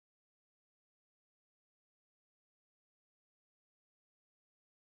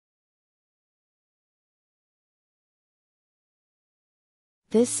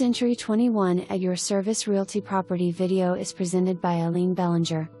This Century 21 At Your Service Realty property video is presented by Eileen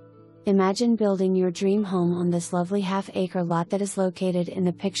Bellinger. Imagine building your dream home on this lovely half-acre lot that is located in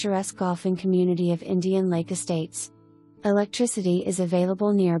the picturesque golfing community of Indian Lake Estates. Electricity is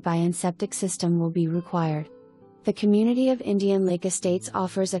available nearby and septic system will be required. The community of Indian Lake Estates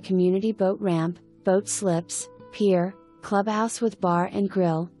offers a community boat ramp, boat slips, pier, clubhouse with bar and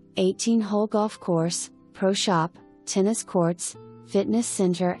grill, 18-hole golf course, pro shop, tennis courts, fitness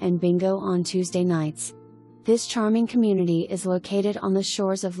center and bingo on Tuesday nights. This charming community is located on the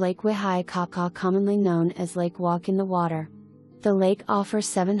shores of Lake Weohyakapka, commonly known as Lake Walk in the Water. The lake offers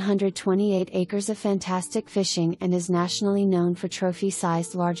 728 acres of fantastic fishing and is nationally known for Trophy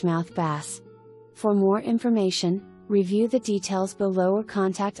Sized Largemouth Bass. For more information, review the details below or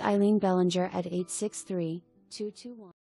contact Eileen Bellinger at 863-221.